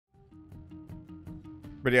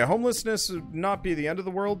But yeah, homelessness would not be the end of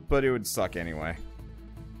the world, but it would suck anyway.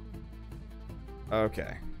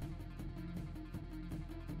 Okay.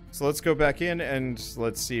 So let's go back in and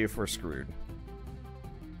let's see if we're screwed.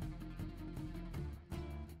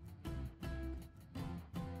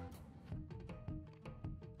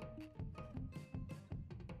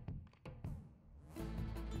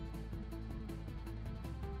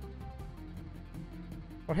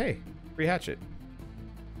 Oh hey, free hatchet.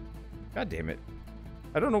 God damn it.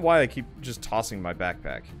 I don't know why I keep just tossing my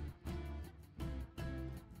backpack.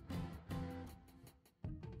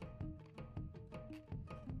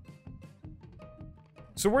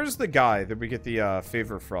 So where's the guy that we get the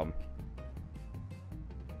favor from?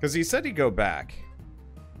 Because he said he'd go back.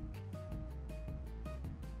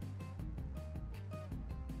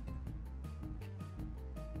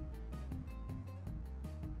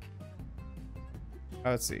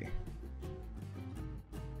 Let's see.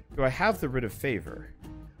 Do I have the writ of favor?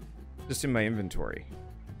 Just in my inventory.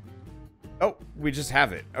 Oh, we just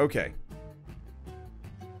have it. Okay.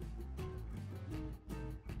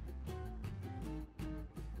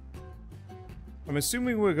 I'm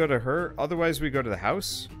assuming we'll go to her, otherwise we go to the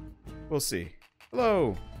house? We'll see.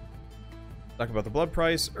 Hello! Talk about the blood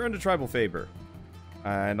price, earned a tribal favor.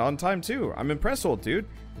 And on time too. I'm impressed, old dude.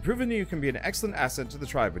 You've proven that you can be an excellent asset to the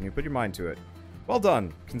tribe when you put your mind to it. Well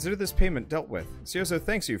done. Consider this payment dealt with. Sioso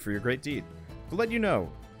thanks you for your great deed. To let you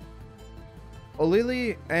know,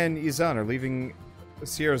 Olili and Izan are leaving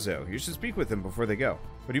Cierzo. You should speak with them before they go.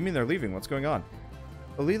 What do you mean they're leaving? What's going on?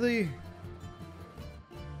 Olile,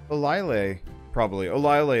 probably.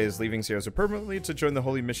 Olile is leaving Cierzo permanently to join the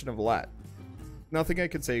holy mission of Lat. Nothing I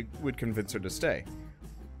could say would convince her to stay.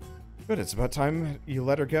 But it's about time you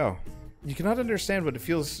let her go. You cannot understand what it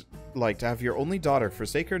feels like to have your only daughter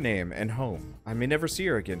forsake her name and home. I may never see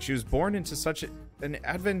her again. She was born into such an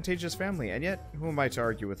advantageous family, and yet, who am I to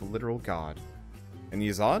argue with a literal god? And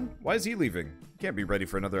Yazan? Why is he leaving? He can't be ready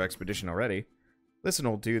for another expedition already. Listen,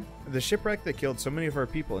 old dude, the shipwreck that killed so many of our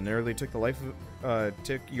people and nearly took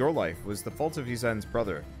your life was the fault of Yazan's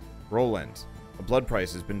brother, Roland. A blood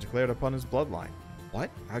price has been declared upon his bloodline.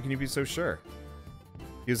 What? How can you be so sure?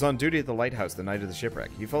 He was on duty at the lighthouse the night of the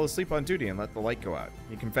shipwreck. He fell asleep on duty and let the light go out.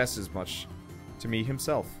 He confessed as much to me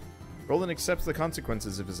himself. Roland accepts the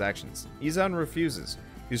consequences of his actions. Izan refuses.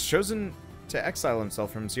 He's chosen to exile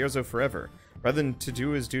himself from Cierzo forever, rather than to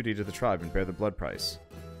do his duty to the tribe and bear the blood price.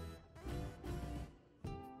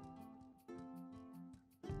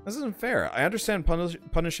 This isn't fair. I understand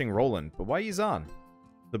punishing Roland, but why Izan?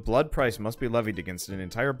 The blood price must be levied against an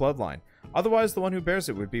entire bloodline. Otherwise, the one who bears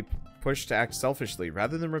it would be pushed to act selfishly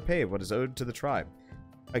rather than repay what is owed to the tribe.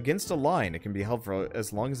 Against a line, it can be held for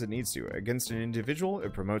as long as it needs to. Against an individual,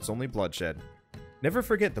 it promotes only bloodshed. Never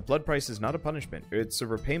forget, the blood price is not a punishment. It's a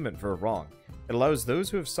repayment for a wrong. It allows those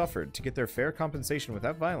who have suffered to get their fair compensation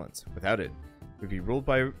without violence. Without it, it would be ruled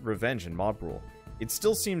by revenge and mob rule. It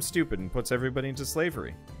still seems stupid and puts everybody into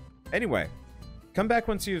slavery. Anyway, come back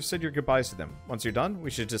once you've said your goodbyes to them. Once you're done,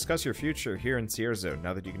 we should discuss your future here in Cierzo,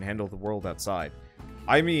 now that you can handle the world outside.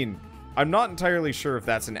 I mean, I'm not entirely sure if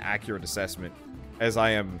that's an accurate assessment, as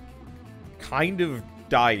I am kind of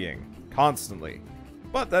dying constantly.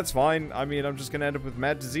 But that's fine. I mean, I'm just gonna end up with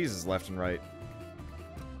mad diseases left and right.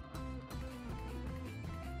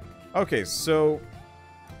 Okay, so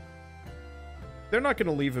they're not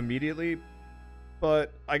gonna leave immediately,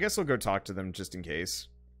 but I guess I'll go talk to them just in case.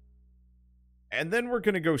 And then we're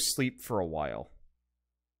gonna go sleep for a while.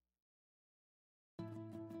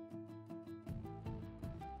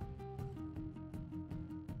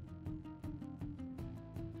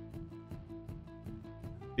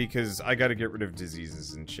 Because I gotta get rid of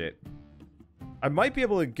diseases and shit. I might be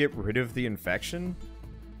able to get rid of the infection.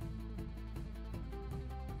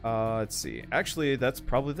 Let's see. Actually, that's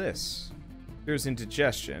probably this. Cures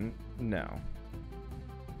indigestion. No.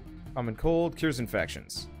 Common cold. Cures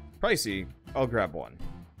infections. Pricey. I'll grab one.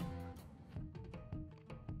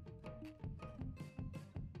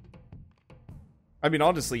 I mean,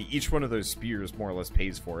 honestly, each one of those spears more or less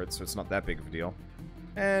pays for it, so it's not that big of a deal.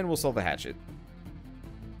 And we'll sell the hatchet.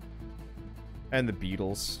 And the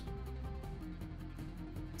beetles.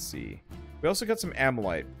 Let's see. We also got some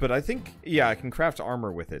amylite, but I think, yeah, I can craft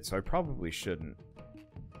armor with it, so I probably shouldn't.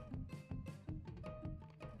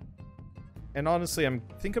 And honestly, I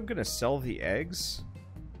think I'm gonna sell the eggs.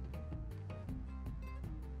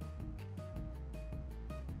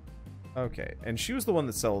 Okay, and she was the one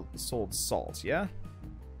that sold salt, yeah?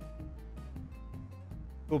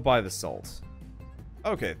 We'll buy the salt.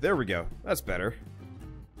 Okay, there we go. That's better.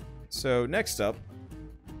 So, next up...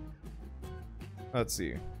 Let's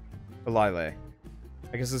see. Olile.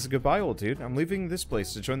 I guess this is goodbye, old dude. I'm leaving this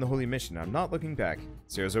place to join the Holy Mission. I'm not looking back.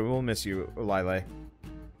 Seriously, will miss you, Lyle.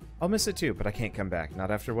 I'll miss it too, but I can't come back.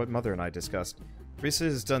 Not after what Mother and I discussed. Risa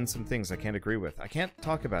has done some things I can't agree with. I can't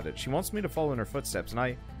talk about it. She wants me to follow in her footsteps, and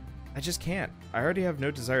I just can't. I already have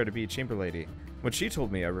no desire to be a chamber lady. When she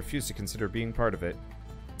told me, I refused to consider being part of it.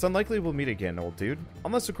 It's unlikely we'll meet again, old dude.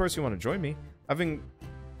 Unless, of course, you want to join me. Having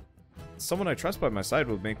someone I trust by my side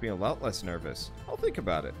would make me a lot less nervous. I'll think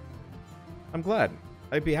about it. I'm glad.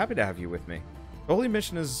 I'd be happy to have you with me. The Holy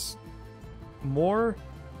Mission is more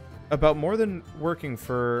than working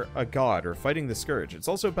for a god or fighting the scourge. It's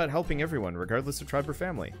also about helping everyone, regardless of tribe or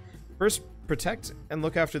family. First, protect and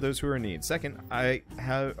look after those who are in need. Second,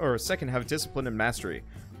 have discipline and mastery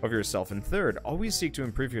of yourself. And third, always seek to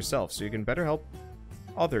improve yourself so you can better help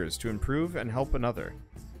others to improve and help another.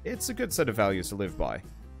 It's a good set of values to live by.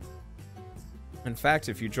 In fact,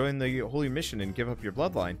 if you join the Holy Mission and give up your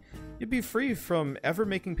bloodline, you'd be free from ever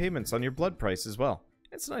making payments on your blood price as well.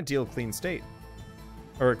 It's an ideal clean slate.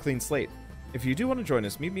 If you do want to join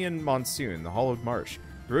us, meet me in Monsoon, the Hollowed Marsh.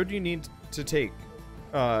 The road you need to take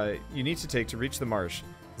to reach the marsh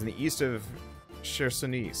is in the east of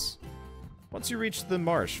Chersonis. Once you reach the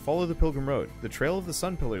marsh, follow the Pilgrim Road, the trail of the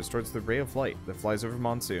sun pillars towards the ray of light that flies over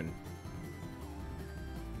Monsoon.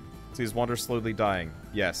 Sees water slowly dying.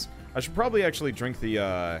 Yes. I should probably actually drink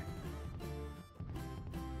the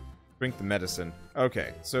medicine.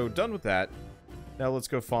 Okay, so done with that. Now let's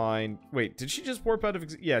go find... Wait, did she just warp out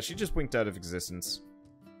of... Yeah, she just winked out of existence.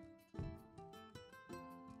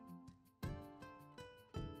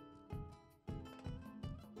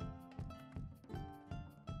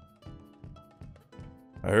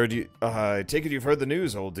 I heard you... I take it you've heard the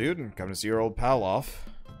news, old dude, and come to see your old pal off.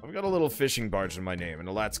 I've got a little fishing barge in my name, and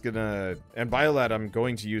a lad's gonna... And by a lad, I'm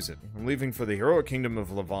going to use it. I'm leaving for the heroic kingdom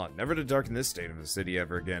of Levant, never to darken this state of the city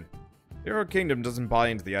ever again. The heroic kingdom doesn't buy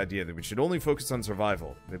into the idea that we should only focus on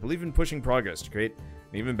survival. They believe in pushing progress to create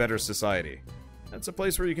an even better society. That's a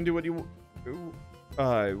place where you can do what you...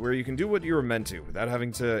 where you can do what you were meant to, without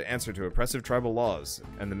having to answer to oppressive tribal laws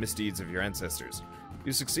and the misdeeds of your ancestors.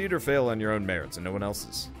 You succeed or fail on your own merits and no one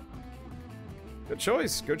else's. Good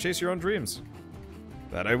choice. Go chase your own dreams.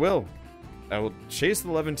 That I will. I will chase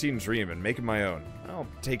the Levantine dream and make it my own. I'll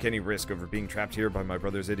take any risk over being trapped here by my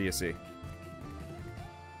brother's idiocy.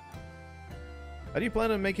 How do you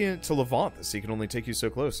plan on making it to Levant? The sea can only take you so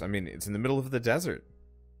close. I mean, it's in the middle of the desert.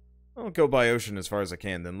 I'll go by ocean as far as I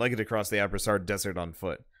can, then leg it across the Abrasar Desert on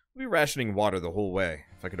foot. I'll be rationing water the whole way.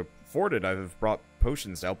 If I could afford it, I'd have brought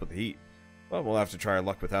potions to help with the heat. But we'll have to try our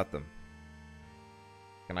luck without them.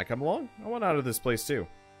 Can I come along? I want out of this place too.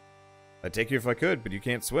 I'd take you if I could, but you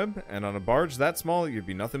can't swim, and on a barge that small, you'd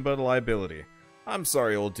be nothing but a liability. I'm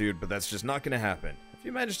sorry, old dude, but that's just not gonna happen. If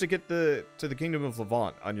you manage to get to the Kingdom of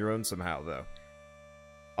Levant on your own somehow, though,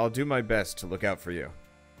 I'll do my best to look out for you.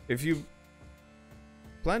 If you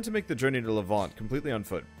plan to make the journey to Levant completely on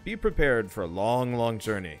foot, be prepared for a long, long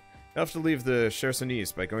journey. You'll have to leave the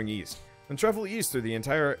Chersonis by going east, then travel east through the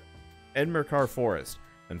entire Embark forest,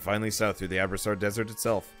 and finally south through the Abrasar Desert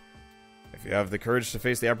itself. If you have the courage to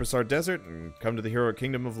face the Abrasar Desert and come to the heroic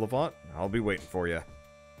kingdom of Levant, I'll be waiting for you.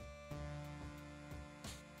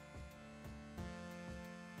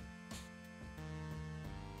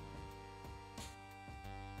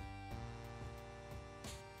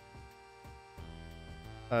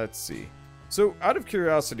 Let's see. So, out of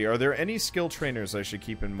curiosity, are there any skill trainers I should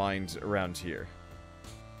keep in mind around here?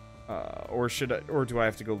 Or do I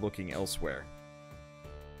have to go looking elsewhere?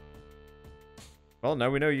 Well, now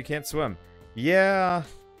we know you can't swim. Yeah,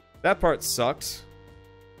 that part sucked.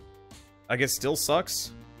 I guess still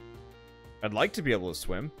sucks. I'd like to be able to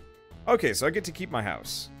swim. Okay, so I get to keep my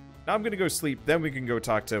house. Now I'm gonna go sleep, then we can go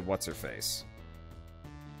talk to what's-her-face.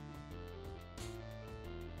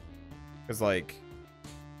 Because, like,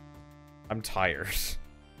 I'm tired.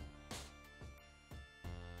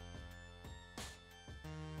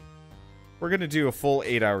 We're gonna do a full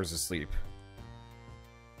 8 hours of sleep.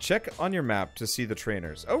 Check on your map to see the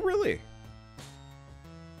trainers. Oh, really?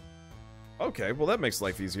 Okay, well that makes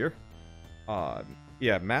life easier.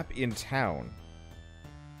 Yeah, map in town.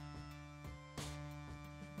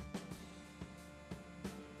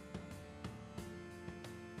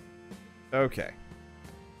 Okay.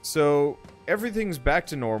 So, everything's back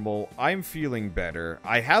to normal. I'm feeling better.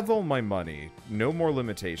 I have all my money. No more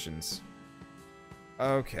limitations.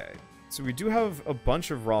 Okay. So we do have a bunch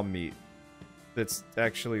of raw meat. That's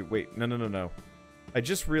actually... Wait, no. I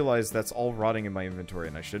just realized that's all rotting in my inventory,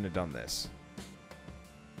 and I shouldn't have done this.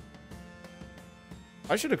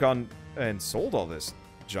 I should have gone and sold all this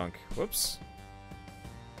junk. Whoops.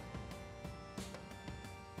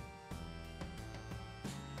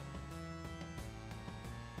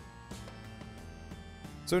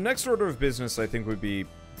 So next order of business, I think, would be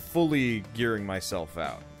fully gearing myself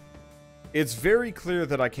out. It's very clear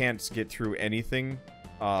that I can't get through anything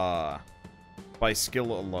by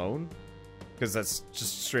skill alone, because that's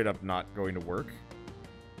just straight up not going to work.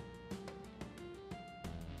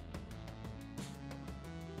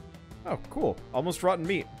 Oh, cool. Almost rotten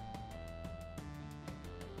meat.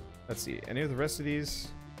 Let's see. Any of the rest of these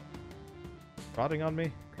rotting on me?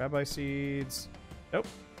 Crab eye seeds. Nope.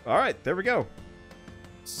 Alright, there we go.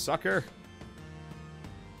 Sucker.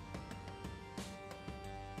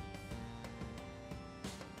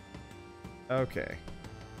 Okay.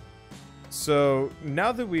 So,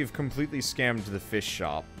 now that we've completely scammed the fish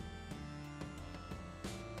shop,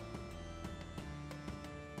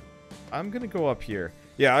 I'm gonna go up here.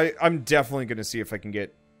 Yeah, I'm definitely gonna see if I can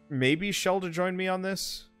get maybe Shell to join me on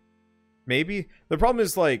this. Maybe. The problem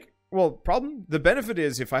is, like, well, the benefit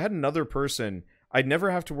is if I had another person, I'd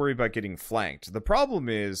never have to worry about getting flanked. The problem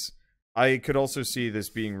is, I could also see this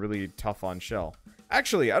being really tough on Shell.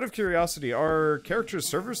 Actually, out of curiosity, are characters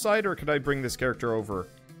server side, or could I bring this character over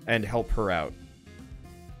and help her out?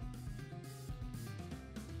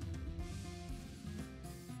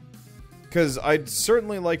 Because I'd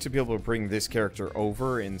certainly like to be able to bring this character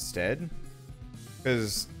over instead.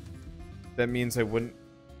 Because that means I wouldn't...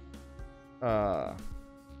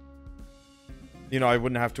 you know, I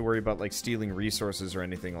wouldn't have to worry about, like, stealing resources or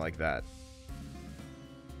anything like that.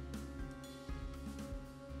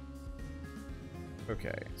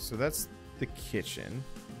 Okay, so that's the kitchen.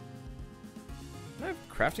 Can I have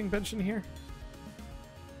a crafting bench in here?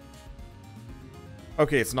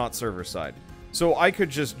 Okay, it's not server side. So I could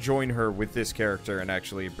just join her with this character and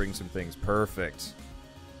actually bring some things. Perfect.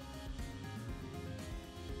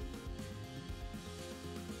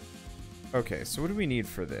 Okay, so what do we need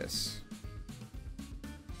for this?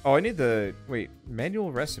 Oh, I need the... Wait,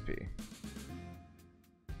 manual recipe.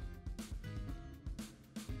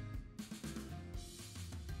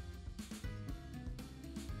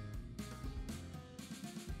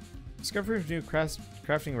 Discovery of new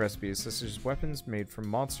crafting recipes, such as weapons made from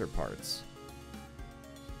monster parts.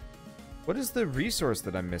 What is the resource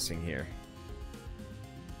that I'm missing here?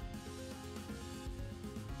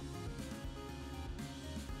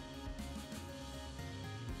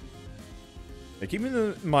 Now, keeping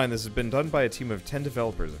in mind this has been done by a team of 10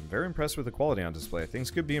 developers, I'm very impressed with the quality on display. Things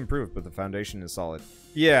could be improved, but the foundation is solid.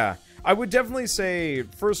 Yeah, I would definitely say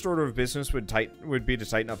first order of business would be to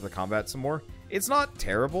tighten up the combat some more. It's not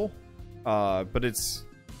terrible, but it's...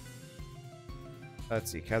 Let's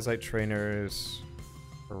see, Kazite Trainers,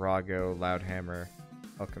 Virago, Loudhammer,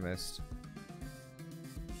 Alchemist.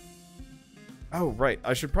 Oh, right,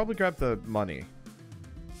 I should probably grab the money.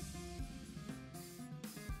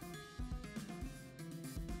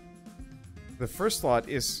 The first slot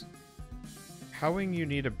is howing you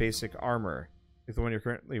need a basic armor is the one you're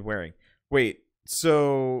currently wearing. Wait,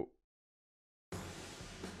 so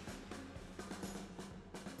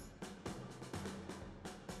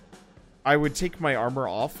I would take my armor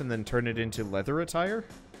off and then turn it into leather attire?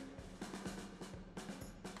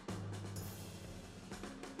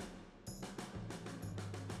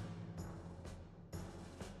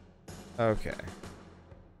 Okay.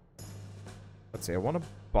 Let's see, I want to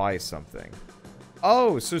buy something.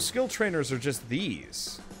 Oh, so skill trainers are just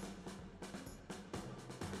these.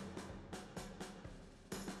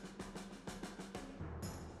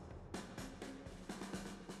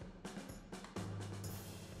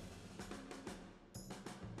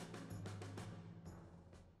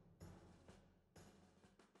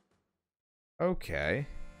 Okay.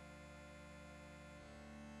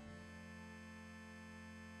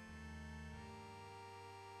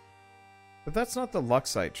 But that's not the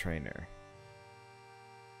Luxite trainer.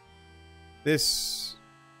 These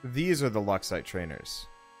are the Luxite trainers.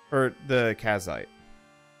 Or the Kazite.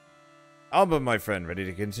 Alba, my friend, ready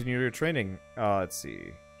to continue your training? Let's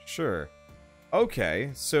see. Sure. Okay,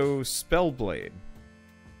 so Spellblade.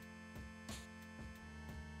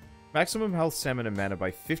 Maximum health, stamina, and mana by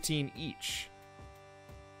 15 each.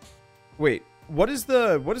 Wait, what is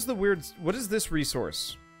this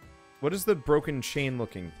resource? What is the broken chain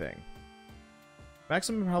looking thing?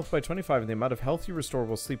 Maximum health by 25 and the amount of health you restore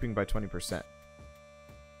while sleeping by 20%.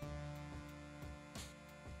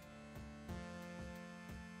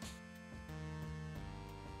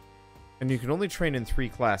 And you can only train in 3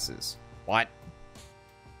 classes. What?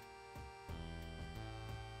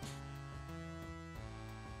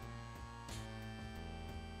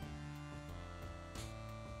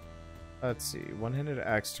 Let's see. One-handed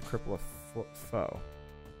axe to cripple a foe.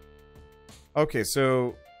 Okay,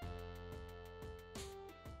 so...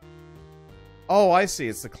 Oh, I see.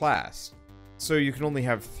 It's the class. So you can only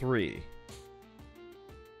have 3.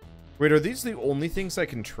 Wait, are these the only things I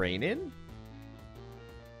can train in?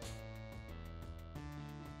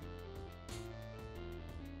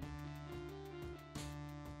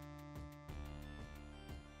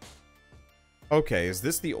 Okay, is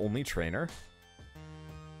this the only trainer?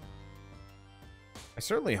 I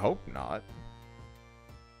certainly hope not.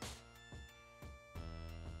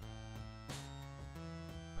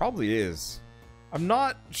 Probably is. I'm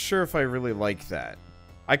not sure if I really like that.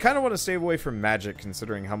 I kind of want to stay away from magic,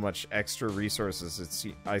 considering how much extra resources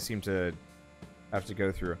I seem to have to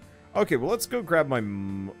go through. Okay, well, let's go grab my...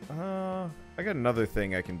 I got another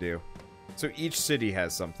thing I can do. So each city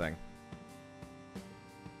has something.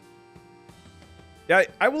 Yeah,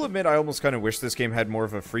 I will admit I almost kind of wish this game had more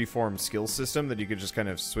of a freeform skill system that you could just kind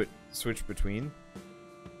of switch between.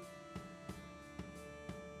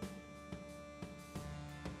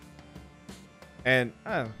 And,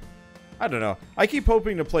 I don't know. I keep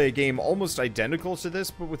hoping to play a game almost identical to this,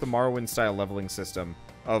 but with a Morrowind-style leveling system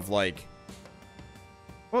of, like...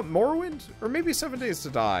 What, Morrowind? Or maybe 7 Days to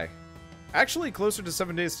Die. Actually, closer to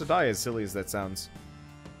 7 Days to Die, as silly as that sounds.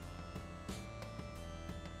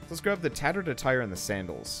 Let's grab the tattered attire and the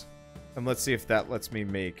sandals. And let's see if that lets me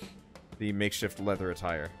make the makeshift leather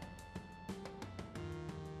attire.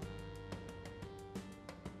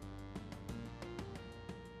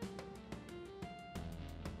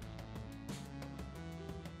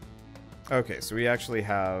 Okay, so we actually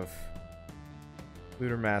have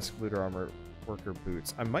looter mask, looter armor, worker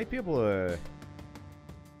boots. I might be able to...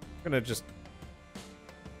 I'm gonna just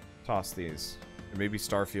toss these. Or maybe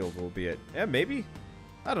Starfield will be it. Yeah, maybe.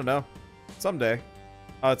 I don't know. Someday.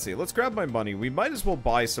 Let's see. Let's grab my money. We might as well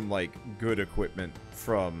buy some, like, good equipment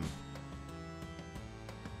from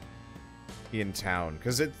in town.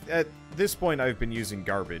 Because at this point, I've been using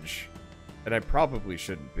garbage. And I probably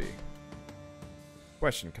shouldn't be.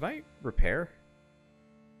 Question. Can I repair?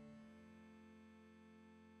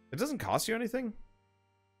 It doesn't cost you anything?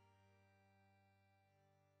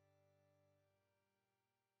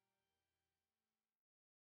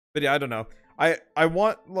 But yeah, I don't know. I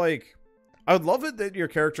want, like... I would love it that your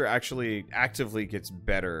character actually actively gets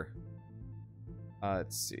better.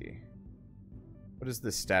 Let's see. What is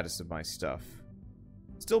the status of my stuff?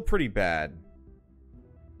 Still pretty bad.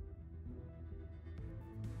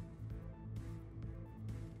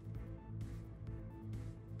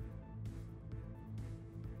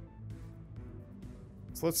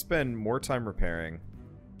 So let's spend more time repairing.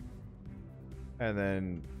 And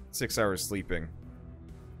then 6 hours sleeping.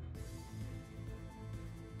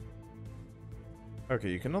 Okay,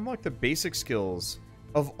 you can unlock the basic skills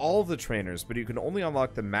of all the trainers, but you can only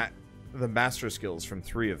unlock the master skills from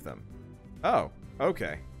 3 of them. Oh,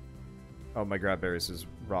 okay. Oh, my grab berries is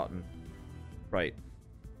rotten. Right.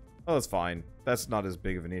 Oh, that's fine. That's not as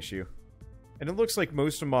big of an issue. And it looks like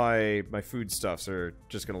most of my foodstuffs are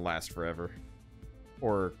just gonna last forever.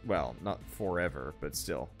 Or, well, not forever, but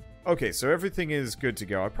still. Okay, so everything is good to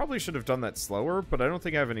go. I probably should have done that slower, but I don't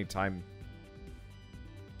think I have any time.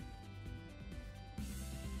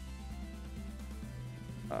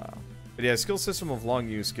 But yeah, skill system of long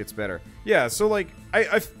use gets better. Yeah, so like,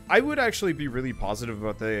 I would actually be really positive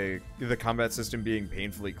about the combat system being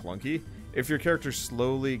painfully clunky. If your character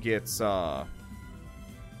slowly gets,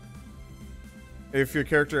 if your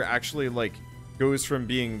character actually, like, goes from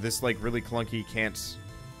being this, like, really clunky,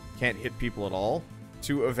 can't hit people at all,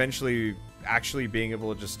 to eventually actually being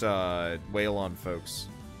able to just, wail on folks.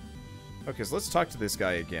 Okay, so let's talk to this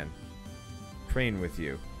guy again. Train with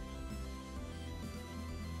you.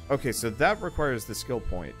 Okay, so that requires the skill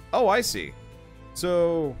point. Oh, I see.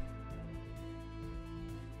 So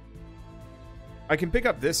I can pick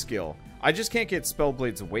up this skill. I just can't get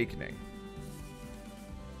Spellblade's Awakening.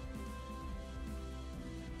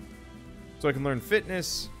 So I can learn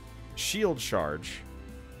Fitness, Shield Charge.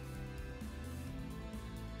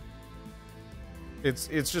 It's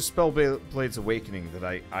just Spellblade's Awakening that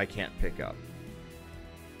I can't pick up.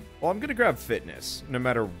 Well, I'm gonna grab Fitness, no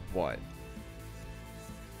matter what.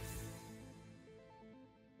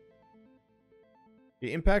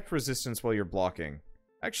 The impact resistance while you're blocking.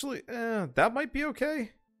 Actually, that might be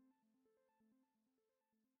okay.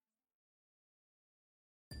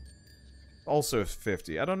 Also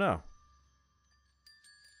 50. I don't know.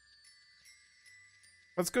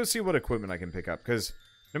 Let's go see what equipment I can pick up, because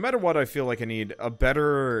no matter what, I feel like I need a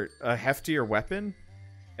heftier weapon,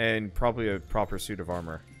 and probably a proper suit of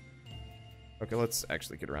armor. Okay, let's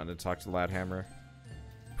actually get around and talk to Ladhammer.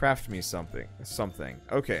 Craft me something.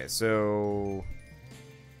 Okay, so...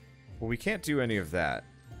 Well, we can't do any of that.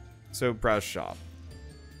 So, browse shop.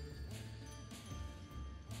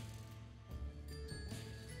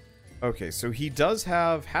 Okay, so he does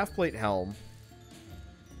have half-plate helm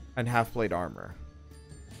and half-plate armor.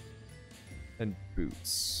 And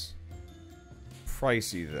boots.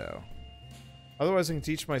 Pricey, though. Otherwise, I can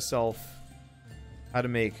teach myself how to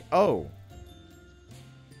make... Oh!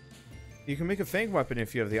 You can make a fang weapon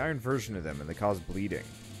if you have the iron version of them and they cause bleeding.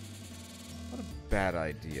 Not a bad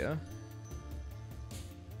idea.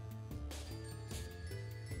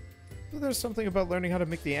 But there's something about learning how to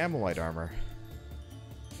make the amylite armor.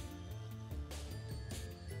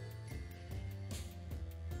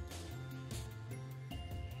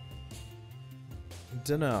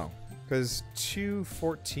 Dunno. Because 2,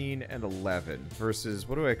 14, and 11 versus...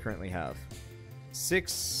 What do I currently have?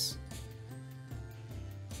 6...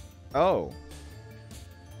 Oh.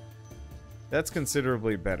 That's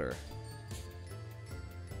considerably better.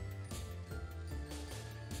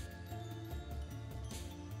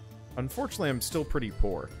 Unfortunately, I'm still pretty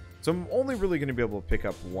poor. So I'm only really going to be able to pick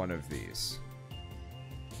up one of these.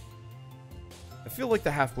 I feel like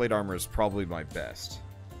the half-blade armor is probably my best.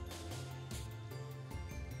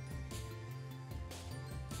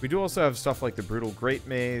 We do also have stuff like the Brutal Great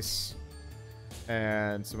Mace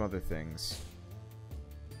and some other things.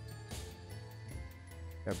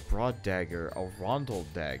 A broad dagger, a rondel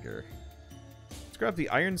dagger. Let's grab the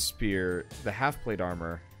iron spear, the half-plate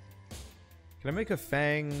armor. Can I make a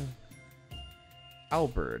fang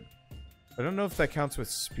halberd? I don't know if that counts with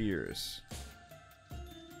spears.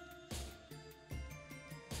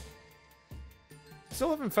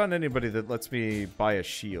 Still haven't found anybody that lets me buy a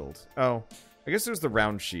shield. Oh, I guess there's the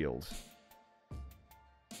round shield.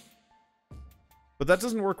 But that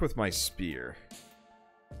doesn't work with my spear.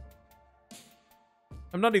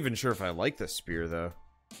 I'm not even sure if I like this spear, though.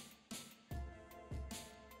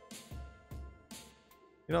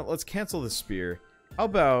 You know, let's cancel the spear. How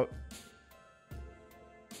about...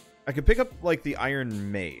 I could pick up, like, the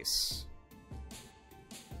iron mace.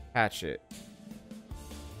 Hatchet.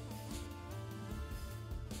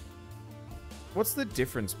 What's the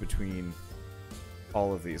difference between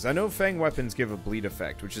all of these? I know fang weapons give a bleed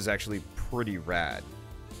effect, which is actually pretty rad.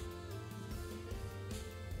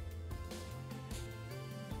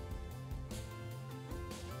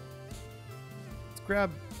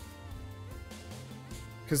 Grab,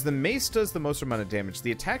 because the mace does the most amount of damage.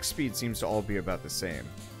 The attack speed seems to all be about the same.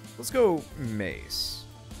 Let's go mace,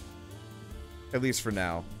 at least for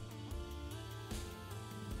now,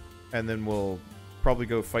 and then we'll probably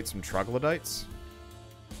go fight some troglodytes.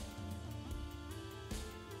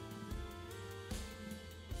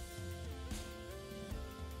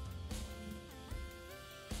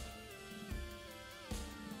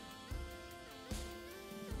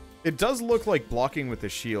 It does look like blocking with the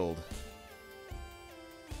shield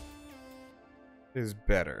is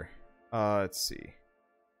better. Let's see.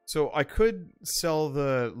 So I could sell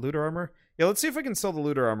the looter armor. Yeah, let's see if I can sell the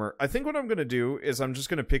looter armor. I think what I'm going to do is I'm just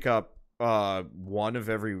going to pick up one of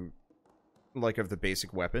every, like, of the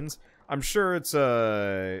basic weapons. I'm sure it's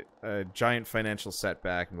a giant financial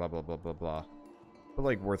setback and blah, blah, blah, blah, blah. But,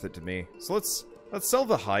 like, worth it to me. So let's sell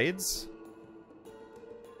the hides.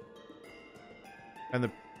 And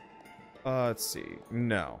the... let's see.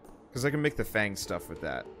 No. Because I can make the fang stuff with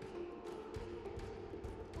that.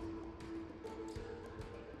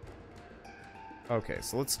 Okay,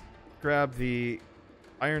 so let's grab the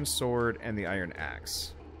iron sword and the iron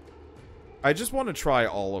axe. I just want to try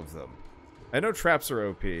all of them. I know traps are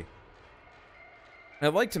OP.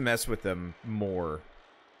 I'd like to mess with them more.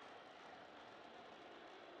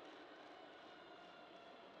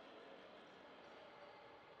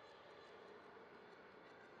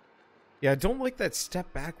 Yeah, I don't like that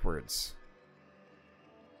step backwards.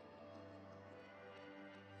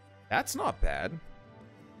 That's not bad.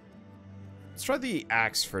 Let's try the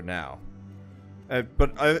axe for now.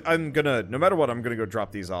 But I'm gonna, no matter what, I'm gonna go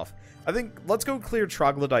drop these off. I think, let's go clear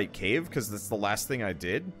Troglodyte Cave, because that's the last thing I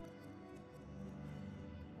did.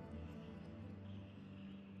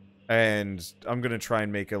 And I'm gonna try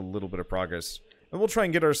and make a little bit of progress. And we'll try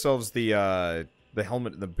and get ourselves the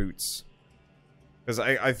helmet and the boots. Because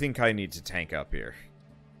I think I need to tank up here.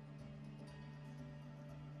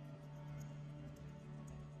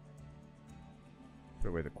 Put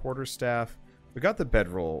away the quarterstaff. We got the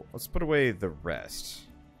bedroll. Let's put away the rest.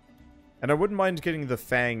 And I wouldn't mind getting the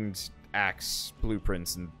fanged axe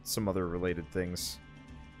blueprints and some other related things.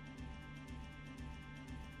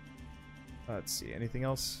 Let's see. Anything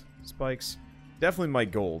else? Spikes? Definitely my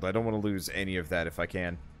gold. I don't want to lose any of that if I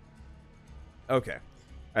can. Okay.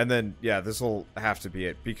 And then, yeah, this will have to be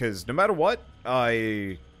it. Because no matter what,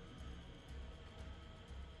 I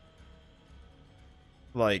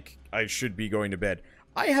should be going to bed.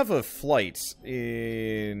 I have a flight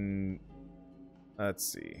in... Let's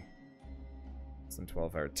see. It's in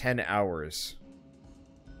 12 hours. 10 hours.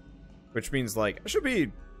 Which means, like, I should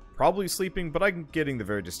be probably sleeping, but I'm getting the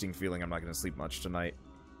very distinct feeling I'm not going to sleep much tonight.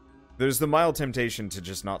 There's the mild temptation to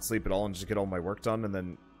just not sleep at all and just get all my work done and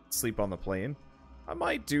then sleep on the plane. I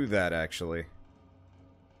might do that, actually.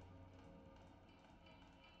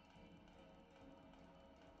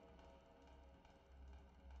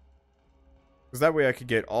 Because that way I could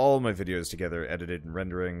get all my videos together, edited and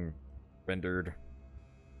rendered,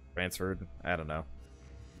 transferred. I don't know.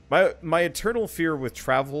 My eternal fear with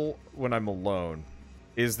travel when I'm alone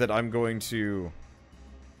is that I'm going to...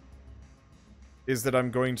 Is that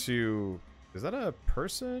a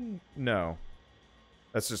person? No.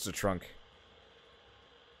 That's just a trunk.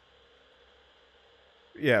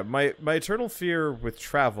 Yeah, my eternal fear with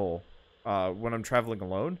travel, when I'm traveling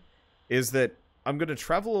alone, is that I'm going to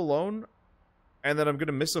travel alone, and then I'm going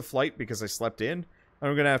to miss a flight because I slept in, and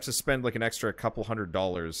I'm going to have to spend, like, an extra couple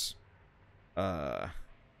 $100,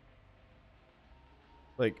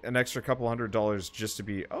 like, an extra couple $100 just to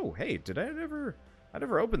be, oh, hey, I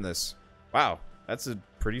never opened this. Wow, that's a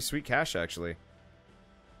pretty sweet cache, actually.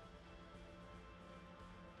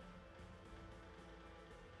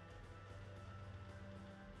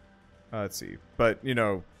 Let's see. But, you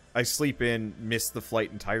know, I sleep in, miss the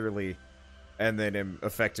flight entirely, and then am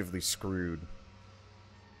effectively screwed.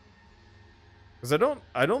 Because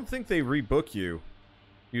I don't think they rebook you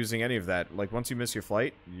using any of that. Like, once you miss your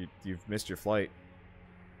flight, you've missed your flight.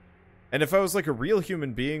 And if I was, like, a real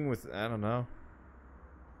human being with, I don't know,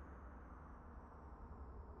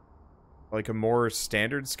 like a more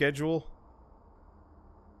standard schedule,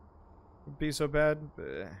 wouldn't be so bad.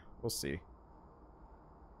 We'll see.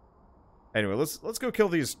 Anyway, let's go kill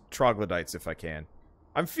these troglodytes if I can.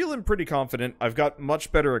 I'm feeling pretty confident. I've got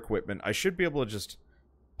much better equipment. I should be able to just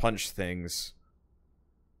punch things.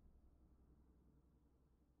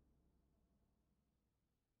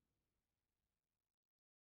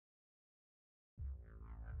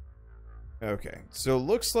 Okay, so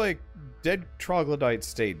looks like dead troglodytes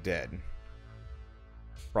stay dead.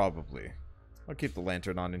 Probably. I'll keep the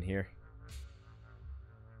lantern on in here.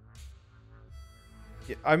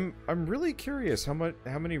 Yeah, I'm really curious how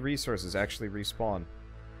many resources actually respawn.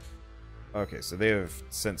 Okay, so they have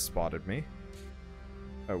since spotted me.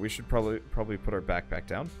 Oh, we should probably put our backpack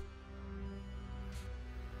down.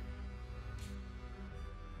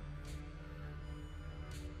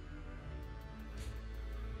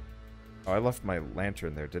 Oh, I left my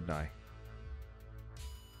lantern there, didn't I?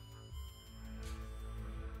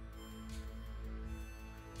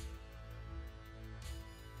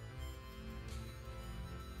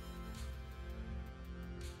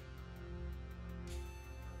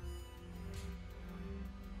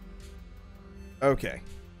 Okay.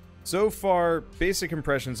 So far, basic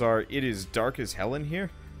impressions are it is dark as hell in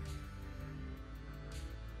here.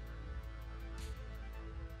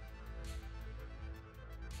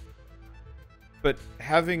 But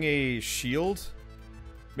having a shield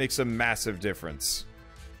makes a massive difference.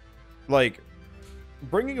 Like,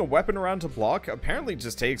 bringing a weapon around to block apparently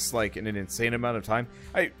just takes, like, an insane amount of time.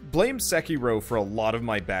 I blame Sekiro for a lot of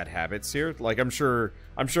my bad habits here. Like, I'm sure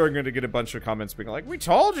I'm going to get a bunch of comments being like, "We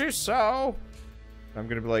told you so!" I'm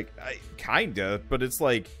going to be like, kinda, but it's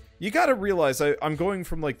like, you gotta realize I'm going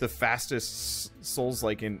from, like, the fastest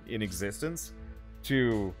Souls-like in existence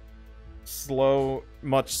to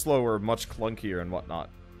much slower, much clunkier and whatnot.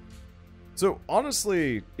 So,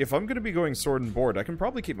 honestly, if I'm going to be going sword and board, I can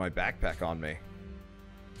probably keep my backpack on me.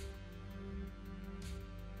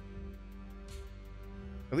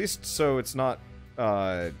 At least so it's not,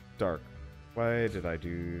 dark. Why did I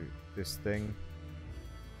do this thing?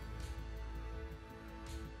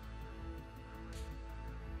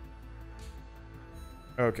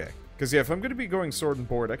 Okay. Because, yeah, if I'm going to be going sword and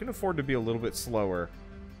board, I can afford to be a little bit slower.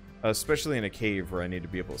 Especially in a cave where I need to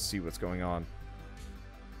be able to see what's going on.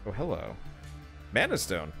 Oh, hello. Mana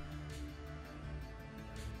Stone.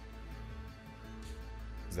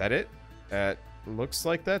 Is that it? Looks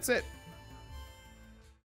like that's it.